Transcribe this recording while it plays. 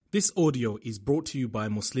This audio is brought to you by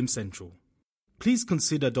Muslim Central. Please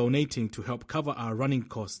consider donating to help cover our running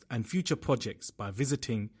costs and future projects by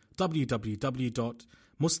visiting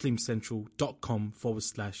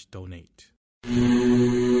www.muslimcentral.com/donate.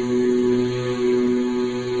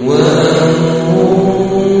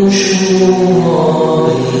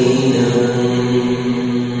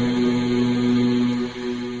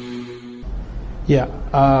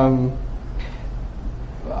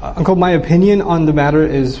 Uncle, my opinion on the matter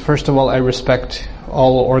is, first of all, I respect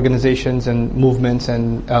all organizations and movements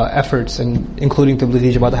and efforts, and including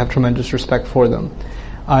Tablighi Jamaat. I have tremendous respect for them.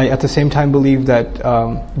 I, at the same time, believe that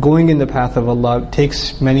going in the path of Allah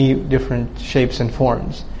takes many different shapes and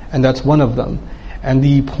forms, and that's one of them. And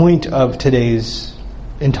the point of today's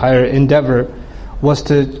entire endeavor was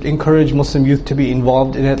to encourage Muslim youth to be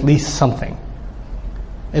involved in at least something.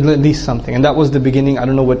 And that was the beginning. I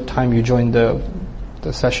don't know what time you joined the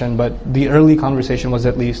session, but the early conversation was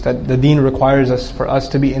at least that the deen requires for us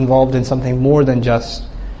to be involved in something more than just,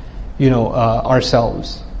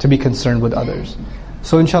 ourselves, to be concerned with others.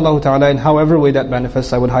 So inshallah ta'ala, in however way that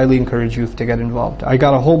manifests, I would highly encourage youth to get involved. I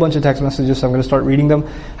got a whole bunch of text messages, so I'm going to start reading them.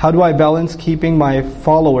 How do I balance keeping my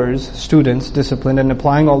followers, students, disciplined and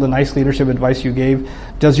applying all the nice leadership advice you gave?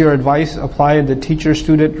 Does your advice apply in the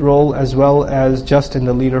teacher-student role as well as just in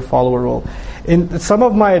the leader-follower role? In some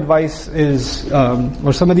of my advice is,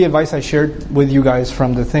 or some of the advice I shared with you guys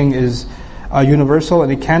from the thing is universal,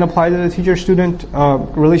 and it can apply to the teacher-student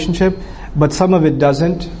relationship, but some of it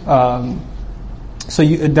doesn't.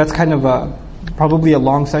 That's kind of probably a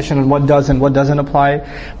long session on what does and what doesn't apply.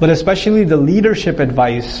 But especially the leadership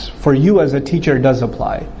advice for you as a teacher does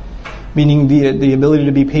apply. Meaning the ability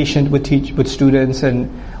to be patient with students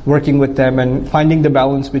and working with them and finding the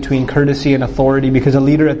balance between courtesy and authority, because a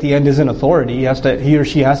leader at the end isn't authority. He or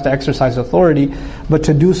she has to exercise authority, but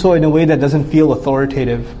to do so in a way that doesn't feel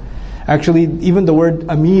authoritative. Actually, even the word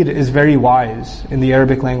amir is very wise in the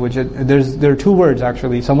Arabic language. There are two words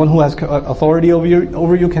actually. Someone who has authority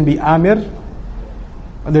over you can be amir.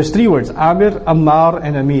 There's three words: amir, ammar,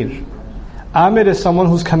 and amir. Amir is someone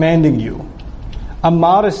who's commanding you.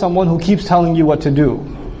 Ammar is someone who keeps telling you what to do.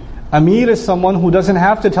 Amir is someone who doesn't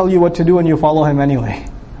have to tell you what to do and you follow him anyway.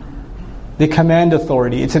 They command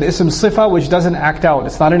authority. It's an ism sifa which doesn't act out.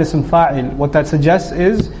 It's not an ism fa'il. What that suggests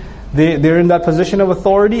is they're in that position of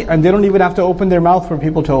authority and they don't even have to open their mouth for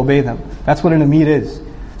people to obey them. That's what an amir is.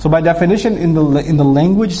 So by definition, in the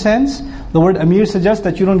language sense, the word amir suggests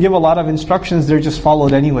that you don't give a lot of instructions, they're just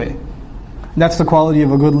followed anyway. That's the quality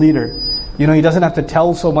of a good leader. He doesn't have to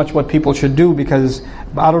tell so much what people should do, because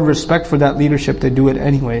out of respect for that leadership, they do it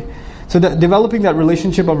anyway. So developing that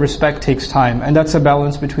relationship of respect takes time, and that's a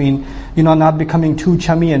balance between, not becoming too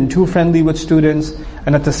chummy and too friendly with students,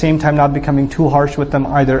 and at the same time not becoming too harsh with them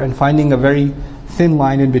either, and finding a very thin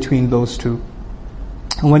line in between those two.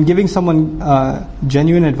 And when giving someone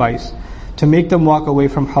genuine advice to make them walk away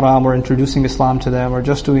from haram or introducing Islam to them, or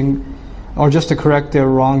just to correct their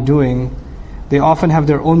wrongdoing, they often have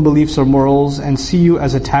their own beliefs or morals and see you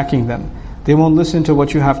as attacking them. They won't listen to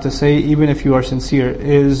what you have to say, even if you are sincere.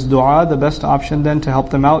 Is dua the best option then to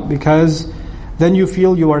help them out? Because then you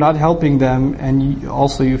feel you are not helping them, and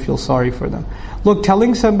you feel sorry for them. Look,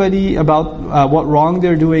 telling somebody about what wrong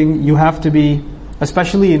they're doing, you have to be,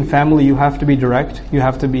 especially in family, you have to be direct. You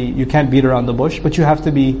can't beat around the bush, but you have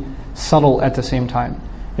to be subtle at the same time.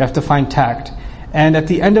 You have to find tact. And at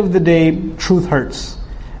the end of the day, truth hurts.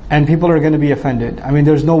 And people are going to be offended.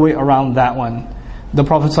 There's no way around that one. The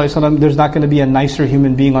Prophet ﷺ, there's not going to be a nicer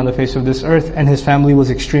human being on the face of this earth, and his family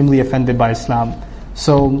was extremely offended by Islam.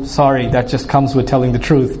 So, sorry, that just comes with telling the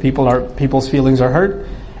truth. People's feelings are hurt,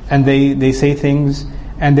 and they say things,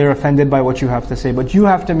 and they're offended by what you have to say. But you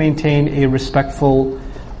have to maintain a respectful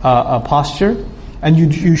posture, and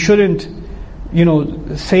you shouldn't,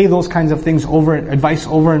 say those kinds of things advice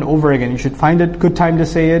over and over again. You should find a good time to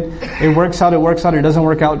say it. It works out, it doesn't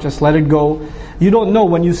work out, just let it go. You don't know,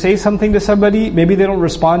 when you say something to somebody, maybe they don't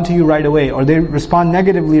respond to you right away, or they respond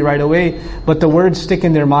negatively right away, but the words stick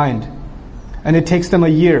in their mind. And it takes them a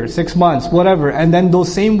year, 6 months, whatever, and then those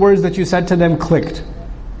same words that you said to them clicked.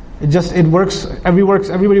 It works,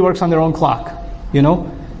 everybody works on their own clock,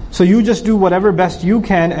 So you just do whatever best you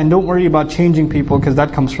can, and don't worry about changing people, because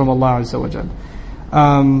that comes from Allah Azza wa Jal.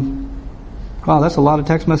 Wow, that's a lot of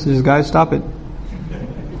text messages, guys. Stop it.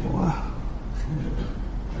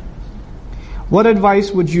 What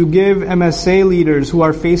advice would you give MSA leaders who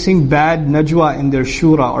are facing bad najwa in their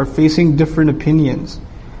shura, or facing different opinions?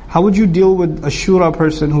 How would you deal with a shura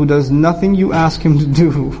person who does nothing you ask him to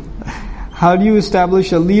do? How do you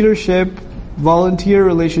establish a leadership volunteer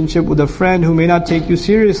relationship with a friend who may not take you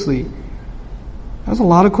seriously? That's a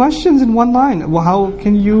lot of questions in one line. Well, how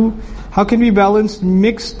can we balance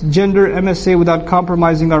mixed gender MSA without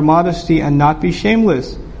compromising our modesty and not be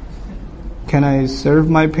shameless? Can I serve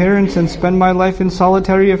my parents and spend my life in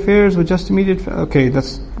solitary affairs with just immediate... Okay,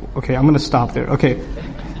 I'm going to stop there. Okay.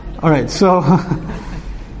 Alright, so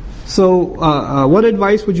what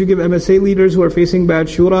advice would you give MSA leaders who are facing bad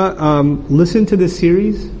shura? Listen to this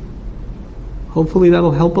series. Hopefully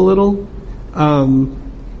that'll help a little.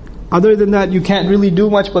 Other than that, you can't really do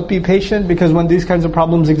much but be patient, because when these kinds of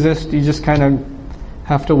problems exist, you just kind of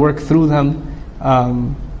have to work through them.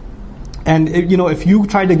 And if you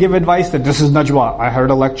try to give advice that this is Najwa, I heard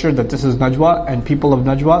a lecture that this is Najwa, and people of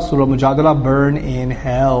Najwa, Surah Mujadala, burn in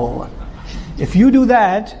hell. If you do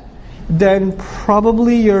that, then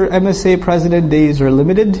probably your MSA president days are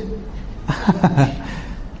limited.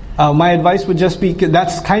 My advice would just be,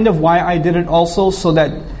 that's kind of why I did it also, so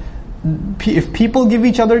that if people give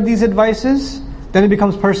each other these advices, then it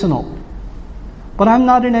becomes personal. But I'm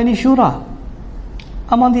not in any shura.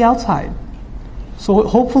 I'm on the outside. So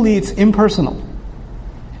hopefully it's impersonal.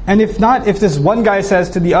 And if not, if this one guy says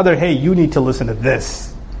to the other, hey, you need to listen to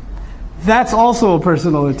this, that's also a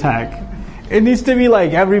personal attack. It needs to be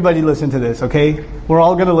like, everybody listen to this, okay? We're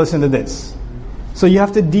all going to listen to this. So you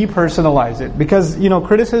have to depersonalize it. Because,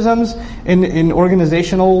 criticisms in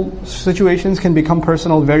organizational situations can become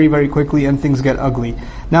personal very, very quickly, and things get ugly.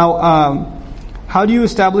 Now, how do you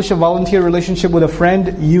establish a volunteer relationship with a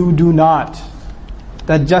friend? You do not.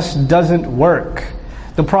 That just doesn't work.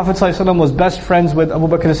 The Prophet ﷺ was best friends with Abu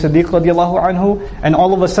Bakr as-Siddiq radiallahu anhu, and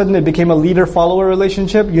all of a sudden it became a leader-follower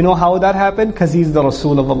relationship. You know how that happened? Because he's the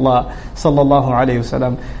Rasul of Allah sallallahu alayhi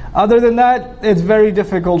wasallam. Other than that, it's very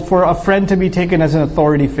difficult for a friend to be taken as an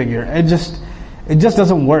authority figure. It just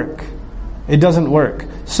doesn't work. It doesn't work.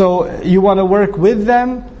 So you want to work with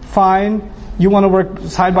them, fine. You want to work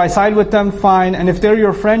side by side with them, fine. And if they're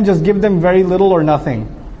your friend, just give them very little or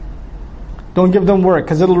nothing. Don't give them work,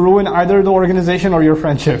 because it'll ruin either the organization or your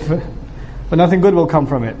friendship. But nothing good will come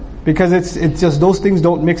from it, because it's just those things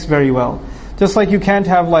don't mix very well. Just like you can't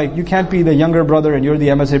be the younger brother and you're the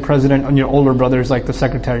MSA president and your older brother is like the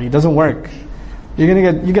secretary. It doesn't work.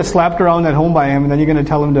 You get slapped around at home by him, and then you're going to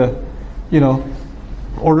tell him to,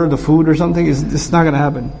 order the food or something. It's not going to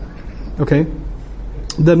happen. Okay?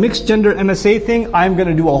 The mixed gender MSA thing, I'm going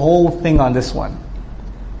to do a whole thing on this one.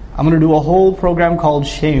 I'm going to do a whole program called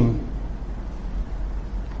Shame.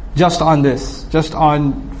 Just on this. Just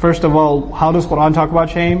on, first of all, how does Quran talk about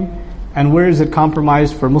shame? And where is it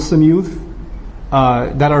compromised for Muslim youth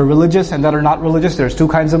that are religious and that are not religious? There's two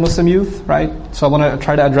kinds of Muslim youth, right? So I want to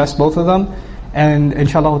try to address both of them. And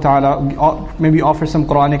inshallah ta'ala, maybe offer some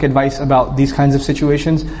Quranic advice about these kinds of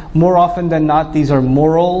situations. More often than not, these are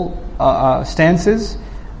moral stances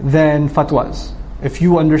than fatwas. If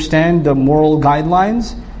you understand the moral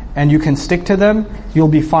guidelines and you can stick to them, you'll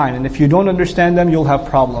be fine. And if you don't understand them, you'll have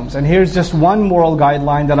problems. And here's just one moral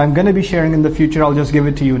guideline that I'm going to be sharing in the future. I'll just give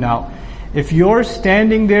it to you now. If you're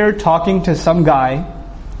standing there talking to some guy,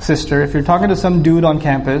 sister, if you're talking to some dude on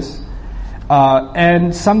campus,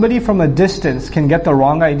 and somebody from a distance can get the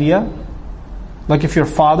wrong idea, like if your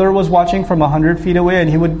father was watching from 100 feet away and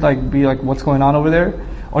he would be like, what's going on over there?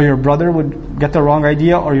 Or your brother would get the wrong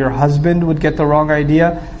idea, or your husband would get the wrong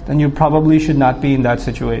idea, then you probably should not be in that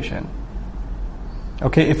situation.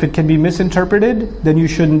 Okay, if it can be misinterpreted, then you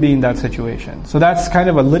shouldn't be in that situation. So that's kind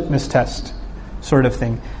of a litmus test sort of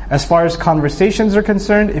thing. As far as conversations are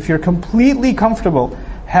concerned, if you're completely comfortable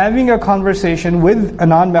having a conversation with a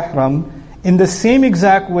non-mahram in the same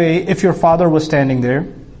exact way if your father was standing there,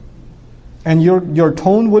 and your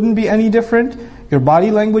tone wouldn't be any different, your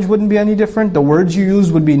body language wouldn't be any different, the words you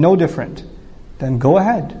use would be no different, then go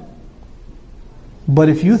ahead. But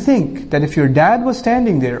if you think that if your dad was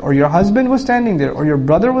standing there, or your husband was standing there, or your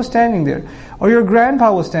brother was standing there, or your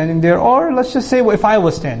grandpa was standing there, or let's just say if I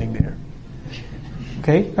was standing there,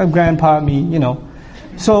 okay, grandpa, me,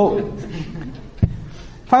 so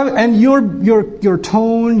and your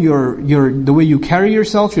tone, the way you carry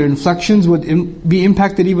yourself, your inflections would be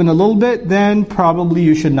impacted even a little bit, then probably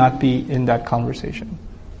you should not be in that conversation.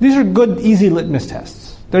 These are good, easy litmus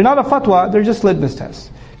tests. They're not a fatwa, they're just litmus tests.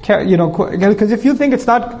 Because if you think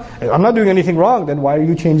I'm not doing anything wrong, then why are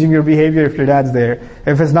you changing your behavior if your dad's there?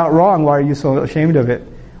 If it's not wrong, why are you so ashamed of it?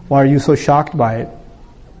 Why are you so shocked by it?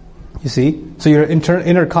 You see? So your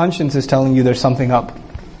inner conscience is telling you there's something up.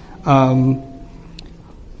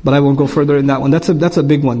 But I won't go further in that one. That's a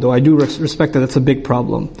big one, though. I do respect that. That's a big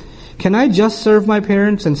problem. Can I just serve my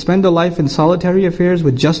parents and spend a life in solitary affairs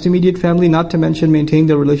with just immediate family, not to mention maintain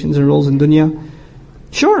their relations and roles in dunya?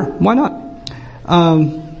 Sure, why not?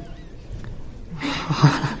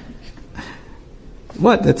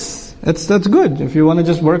 What? That's good. If you want to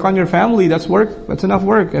just work on your family, that's work. That's enough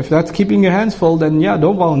work. If that's keeping your hands full, then yeah,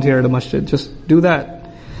 don't volunteer at a masjid. Just do that.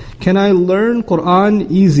 Can I learn Quran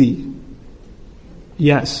easy?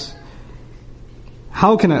 Yes.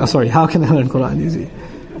 How can I learn Quran easy?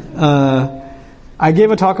 I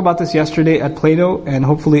gave a talk about this yesterday at Plano, and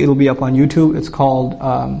hopefully it'll be up on YouTube. It's called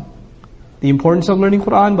The Importance of Learning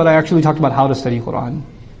Quran, but I actually talked about how to study Quran.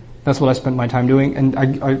 That's what I spent my time doing, and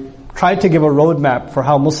I tried to give a roadmap for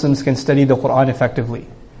how Muslims can study the Quran effectively.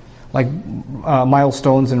 Like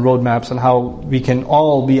milestones and roadmaps, and how we can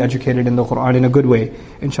all be educated in the Quran in a good way,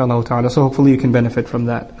 inshallah ta'ala. So hopefully you can benefit from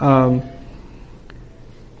that.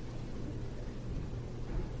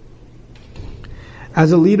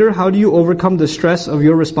 As a leader, how do you overcome the stress of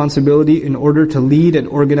your responsibility in order to lead and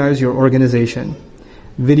organize your organization?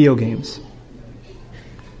 Video games.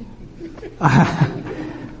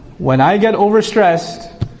 When I get overstressed,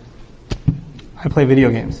 I play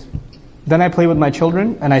video games. Then I play with my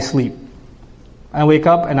children and I sleep. I wake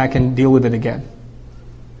up and I can deal with it again.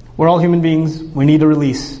 We're all human beings. We need a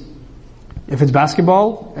release. If it's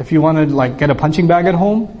basketball, if you want to get a punching bag at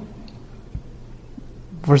home,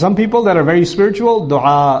 for some people that are very spiritual,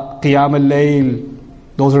 dua, qiyam al-layl,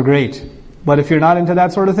 those are great. But if you're not into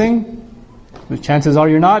that sort of thing, the chances are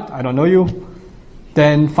you're not, I don't know you,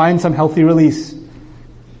 then find some healthy release.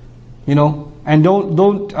 And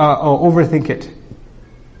don't overthink it.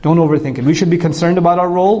 Don't overthink it. We should be concerned about our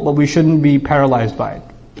role, but we shouldn't be paralyzed by it.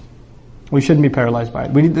 We shouldn't be paralyzed by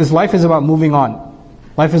it. This life is about moving on.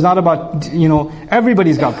 Life is not about,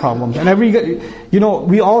 everybody's got problems. And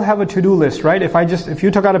we all have a to-do list, right? If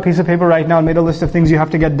you took out a piece of paper right now and made a list of things you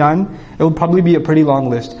have to get done, it would probably be a pretty long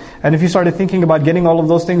list. And if you started thinking about getting all of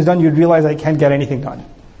those things done, you'd realize I can't get anything done.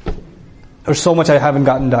 There's so much I haven't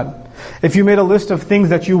gotten done. If you made a list of things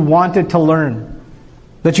that you wanted to learn,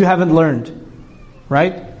 that you haven't learned,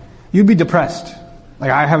 right? You'd be depressed.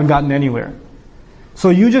 I haven't gotten anywhere. So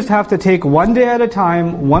you just have to take one day at a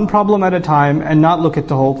time, one problem at a time, and not look at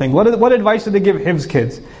the whole thing. What advice do they give Hifz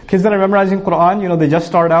kids? Kids that are memorizing Quran, they just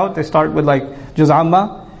start out, they start with Juz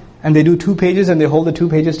Amma, and they do 2 pages and they hold the 2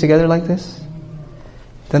 pages together like this.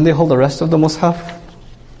 Then they hold the rest of the Mus'haf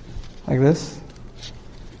like this.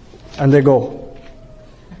 And they go.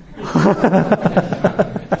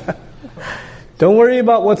 Don't worry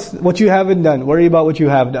about what you haven't done. Worry about what you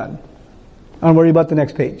have done. And worry about the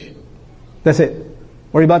next page. That's it.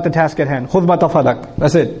 Worry about the task at hand. Khudh batafadak.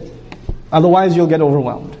 That's it. Otherwise you'll get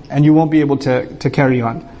overwhelmed and you won't be able to carry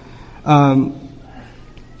on.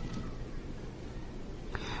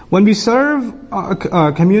 When we serve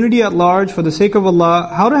a community at large for the sake of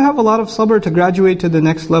Allah, how to have a lot of sabr to graduate to the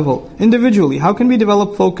next level? Individually, how can we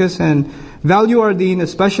develop focus and value our deen,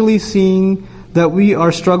 especially seeing that we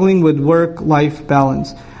are struggling with work-life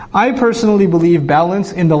balance? I personally believe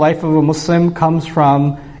balance in the life of a Muslim comes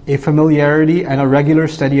from a familiarity and a regular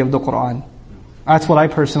study of the Quran. That's what I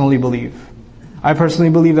personally believe. I personally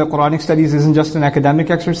believe that Quranic studies isn't just an academic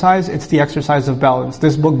exercise, it's the exercise of balance.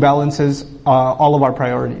 This book balances all of our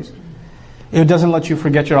priorities. It doesn't let you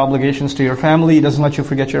forget your obligations to your family, it doesn't let you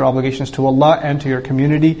forget your obligations to Allah and to your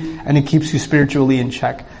community, and it keeps you spiritually in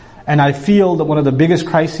check. And I feel that one of the biggest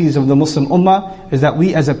crises of the Muslim Ummah is that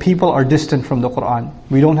we as a people are distant from the Quran.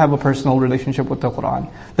 We don't have a personal relationship with the Quran.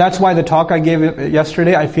 That's why the talk I gave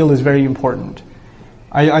yesterday I feel is very important.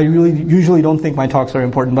 I really usually don't think my talks are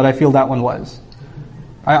important, but I feel that one was.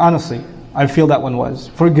 I feel that one was.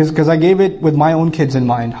 Because I gave it with my own kids in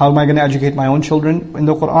mind. How am I going to educate my own children in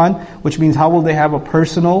the Quran? Which means how will they have a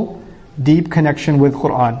personal, deep connection with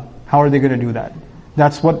Quran? How are they going to do that?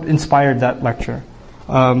 That's what inspired that lecture.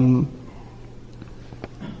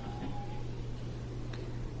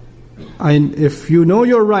 If you know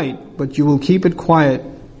you're right, but you will keep it quiet,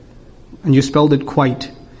 and you spelled it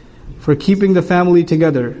quite, for keeping the family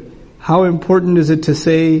together, how important is it to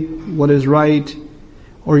say what is right,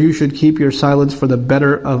 or you should keep your silence for the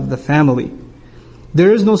better of the family?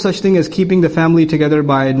 There is no such thing as keeping the family together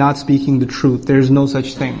by not speaking the truth. There is no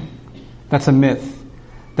such thing. That's a myth.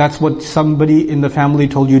 That's what somebody in the family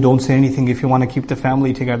told you, don't say anything if you want to keep the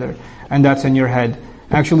family together. And that's in your head.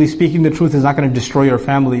 Actually, speaking the truth is not going to destroy your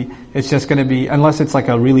family. It's just going to be, unless it's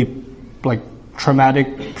a really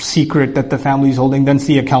traumatic secret that the family's holding, then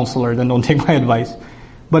see a counselor, then don't take my advice.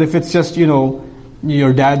 But if it's just,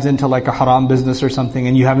 your dad's into a haram business or something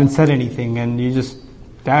and you haven't said anything and you just,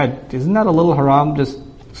 Dad, isn't that a little haram? Just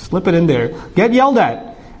slip it in there. Get yelled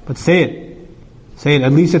at, but say it. Say it,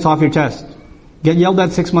 at least it's off your chest. Get yelled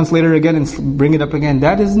at 6 months later again and bring it up again.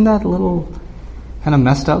 Dad, isn't that a little kind of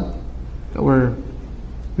messed up? That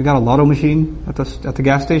we got a lotto machine at the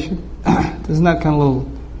gas station? Isn't that kind of a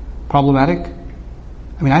little problematic?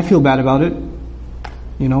 I mean, I feel bad about it.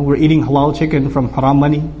 We're eating halal chicken from haram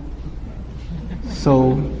money.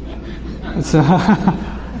 So, it's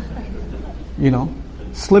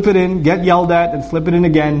slip it in, get yelled at, and slip it in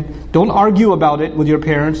again. Don't argue about it with your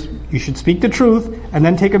parents. You should speak the truth, and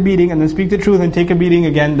then take a beating, and then speak the truth, and take a beating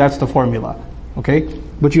again. That's the formula. Okay?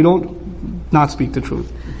 But you don't not speak the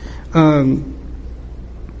truth.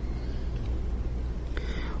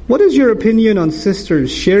 What is your opinion on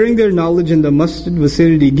sisters sharing their knowledge in the masjid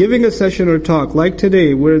vicinity, giving a session or talk, like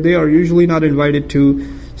today, where they are usually not invited to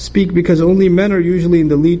speak because only men are usually in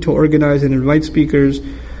the lead to organize and invite speakers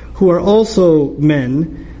who are also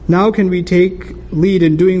men? Now can we take lead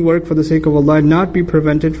in doing work for the sake of Allah and not be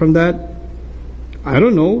prevented from that? I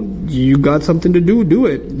don't know. You got something to do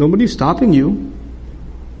it. Nobody's stopping you.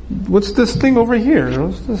 What's this thing over here?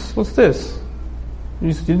 What's this?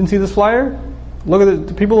 You didn't see this flyer? Look at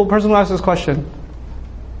the person who asked this question.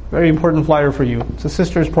 Very important flyer for you. It's a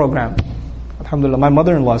sisters program. Alhamdulillah, my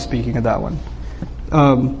mother-in-law is speaking at that one.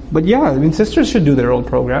 But yeah, I mean, sisters should do their own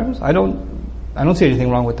programs. I don't see anything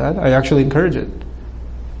wrong with that. I actually encourage it.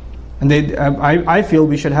 And I feel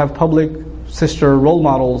we should have public sister role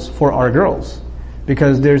models for our girls,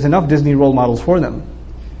 because there's enough Disney role models for them.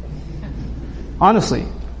 Honestly.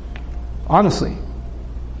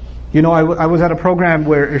 I was at a program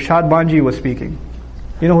where Irshad Banji was speaking.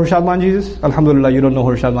 You know who Irshad Banji is? Alhamdulillah, you don't know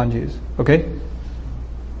who Irshad Banji is. Okay?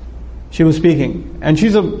 She was speaking. And she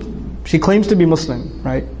claims to be Muslim,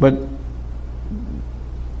 right? But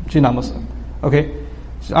she's not Muslim. Okay?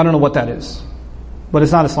 I don't know what that is. But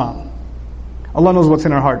it's not Islam. Allah knows what's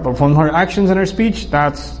in her heart. But from her actions and her speech,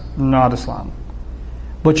 that's not Islam.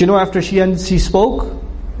 But after she spoke,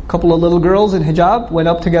 a couple of little girls in hijab went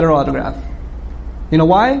up to get her autograph. You know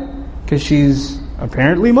why? Because she's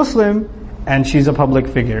apparently Muslim and she's a public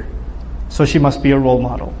figure. So she must be a role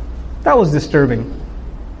model. That was disturbing.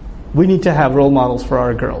 We need to have role models for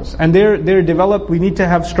our girls. And they're developed. We need to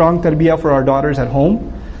have strong tarbiyah for our daughters at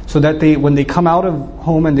home, so that when they come out of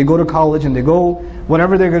home and they go to college and they go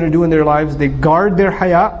whatever they're going to do in their lives, they guard their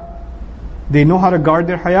haya. They know how to guard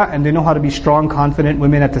their haya, and they know how to be strong, confident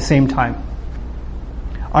women at the same time.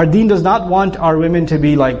 Our deen does not want our women to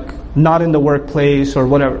be not in the workplace or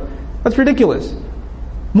whatever. That's ridiculous.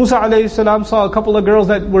 Musa alayhi salam saw a couple of girls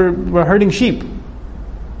that were herding sheep.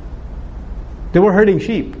 They were herding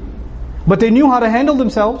sheep. But they knew how to handle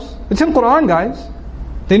themselves. It's in Quran, guys.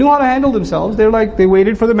 They knew how to handle themselves. They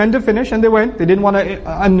waited for the men to finish and they went. They didn't want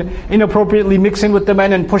to inappropriately mix in with the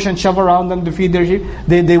men and push and shove around them to feed their sheep.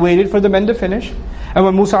 They waited for the men to finish. And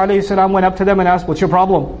when Musa alayhi salam went up to them and asked, "What's your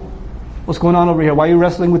problem? What's going on over here? Why are you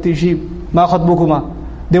wrestling with these sheep? Ma khatbukuma?"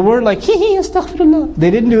 They weren't like, "Hee astaghfirullah." They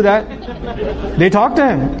didn't do that. They talked to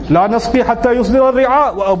him. "La nasqi hatta yusdira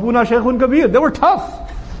ar-ri'a wa abuna shaykhun kabir." They were tough.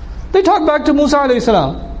 They talked back to Musa alayhi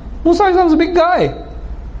salam. Musa alayhi salam was a big guy.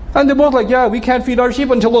 And they're both like, "Yeah, we can't feed our sheep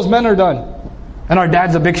until those men are done." And our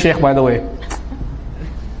dad's a big sheikh, by the way.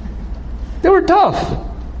 They were tough.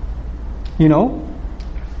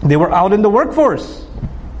 They were out in the workforce.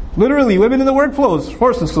 Literally, women in the workforce.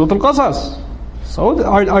 in Surah Al-Qasas. So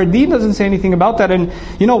our deen doesn't say anything about that. And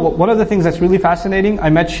one of the things that's really fascinating, I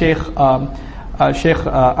met Sheikh Akram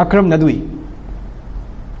Nadwi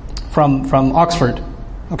from Oxford.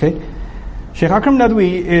 Okay, Sheikh Akram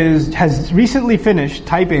Nadwi has recently finished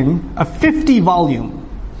typing a 50-volume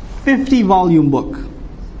book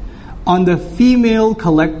on the female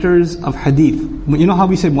collectors of hadith. You know how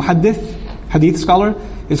we say muhaddith, hadith scholar?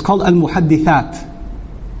 It's called al-muhaddithat.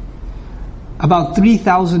 About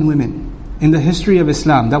 3,000 women in the history of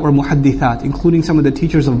Islam that were muhaddithat, including some of the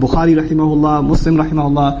teachers of Bukhari rahimahullah, Muslim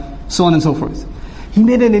rahimahullah, so on and so forth. He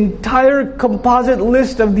made an entire composite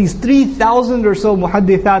list of these 3,000 or so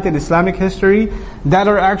muhaddithat in Islamic history that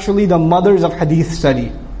are actually the mothers of hadith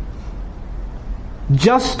study.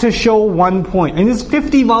 Just to show one point. And it's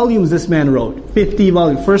 50 volumes this man wrote. 50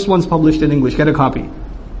 volumes. First one's published in English. Get a copy.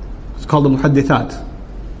 It's called the Muhaddithat.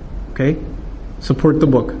 Okay? Support the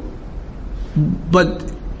book. But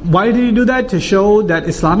why did he do that? To show that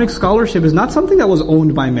Islamic scholarship is not something that was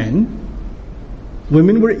owned by men.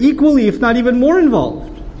 Women were equally, if not even more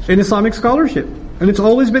involved in Islamic scholarship. And it's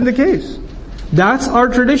always been the case. That's our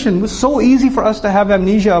tradition. It was so easy for us to have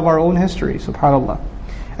amnesia of our own history. SubhanAllah.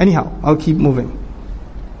 Anyhow, I'll keep moving.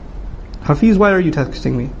 Hafiz, why are you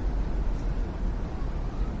texting me?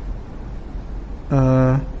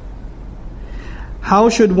 How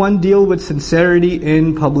should one deal with sincerity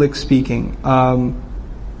in public speaking?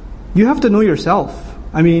 You have to know yourself.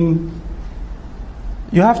 I mean,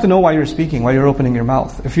 you have to know why you're speaking, why you're opening your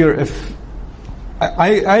mouth.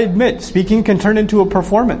 I admit, speaking can turn into a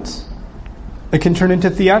performance. It can turn into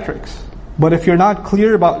theatrics. But if you're not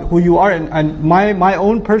clear about who you are, and my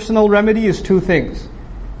own personal remedy is two things.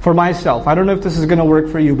 For myself, I don't know if this is going to work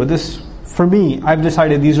for you, but this, for me, I've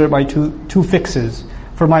decided these are my two fixes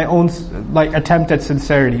for my own attempt at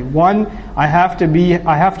sincerity. One, I have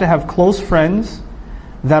to have close friends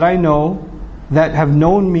that I know that have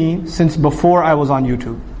known me since before I was on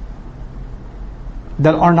YouTube,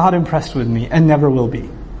 that are not impressed with me and never will be,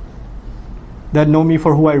 that know me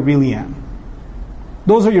for who I really am.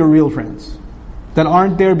 Those are your real friends. That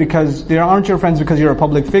aren't there because they aren't your friends because you're a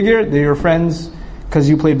public figure. They're your friends because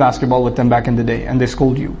you played basketball with them back in the day and they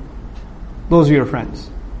scold you. Those are your friends.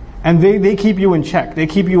 And they keep you in check. They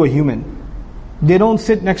keep you a human. They don't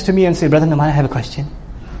sit next to me and say, Brother Nouman, I have a question.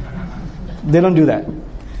 They don't do that.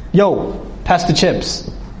 Yo, pass the chips.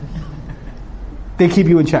 They keep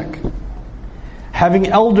you in check. Having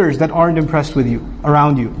elders that aren't impressed with you,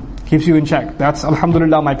 around you, keeps you in check. That's,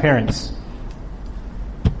 alhamdulillah, my parents.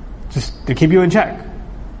 Just, they keep you in check.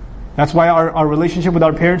 That's why our relationship with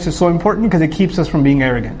our parents is so important, because it keeps us from being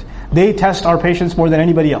arrogant. They test our patience more than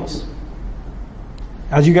anybody else.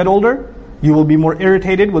 As you get older, you will be more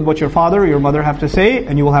irritated with what your father or your mother have to say,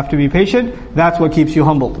 and you will have to be patient. That's what keeps you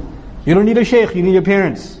humbled. You don't need a sheikh, you need your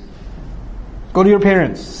parents. Go to your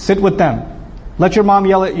parents, sit with them. Let your mom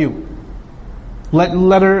yell at you. Let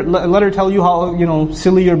her tell you how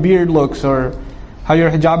silly your beard looks, or how your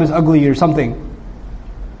hijab is ugly or something.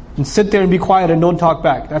 And sit there and be quiet and don't talk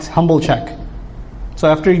back. That's humble check. So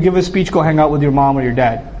after you give a speech, go hang out with your mom or your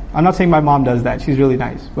dad. I'm not saying my mom does that. She's really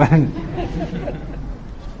nice.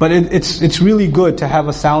 But it's really good to have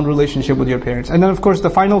a sound relationship with your parents. And then of course the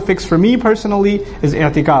final fix for me personally is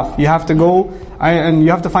i'tikaf. You have to go and you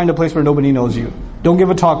have to find a place where nobody knows you. Don't give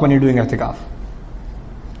a talk when you're doing i'tikaf.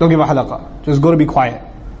 Don't give a halaqah. Just go to be quiet.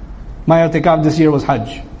 My i'tikaf this year was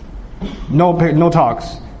Hajj. No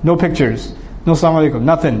talks, no pictures, no assalamu alaikum,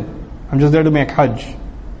 nothing. I'm just there to make Hajj.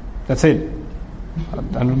 That's it.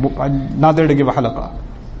 I'm not there to give a halaqah.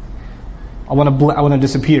 I want to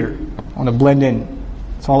disappear. I want to blend in.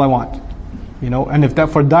 That's all I want. And if that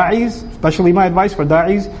for da'is, especially my advice for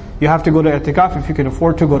da'is, you have to go to i'tikaf. If you can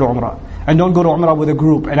afford to, go to umrah. And don't go to umrah with a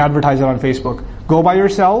group and advertise it on Facebook. Go by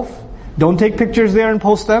yourself. Don't take pictures there and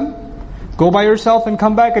post them. Go by yourself and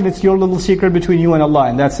come back, and it's your little secret between you and Allah,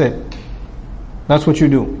 and that's it. That's what you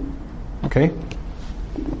do. Okay?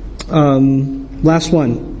 Last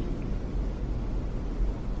one.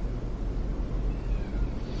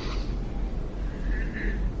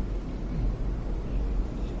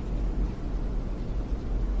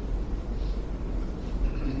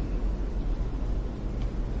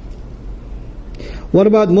 What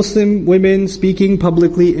about Muslim women speaking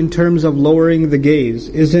publicly in terms of lowering the gaze?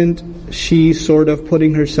 Isn't she sort of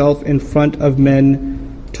putting herself in front of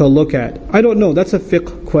men to look at? I don't know. That's a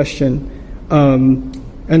fiqh question.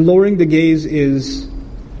 And lowering the gaze is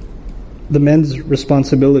the men's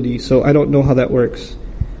responsibility, so I don't know how that works.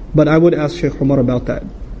 But I would ask Shaykh Umar about that.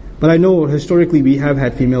 But I know historically we have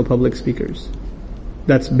had female public speakers.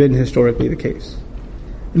 That's been historically the case.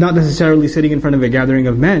 Not necessarily sitting in front of a gathering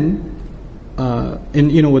of men,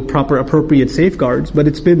 with proper appropriate safeguards, but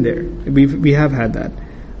it's been there. We have had that.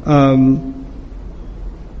 And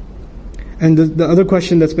the other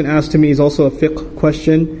question that's been asked to me is also a fiqh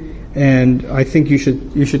question, and I think you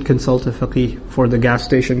should consult a faqih for the gas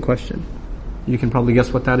station question. You can probably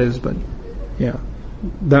guess what that is, but yeah,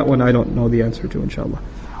 that one I don't know the answer to, inshallah.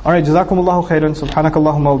 Alright, jazakumullahu khairan,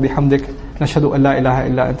 subhanakallahumma wa bihamdik, nashhadu an la ilaha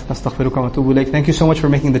illa anta nastaghfiruka wa natubu ilayk. Thank you so much for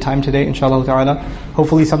making the time today, inshallah ta'ala.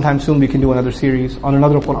 Hopefully sometime soon we can do another series on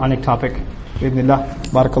another Quranic topic. Bi idhnillah.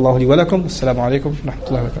 Barakallahu li wa lakum. Assalamu alaikum wa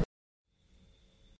rahmatullahi wa barakatuh.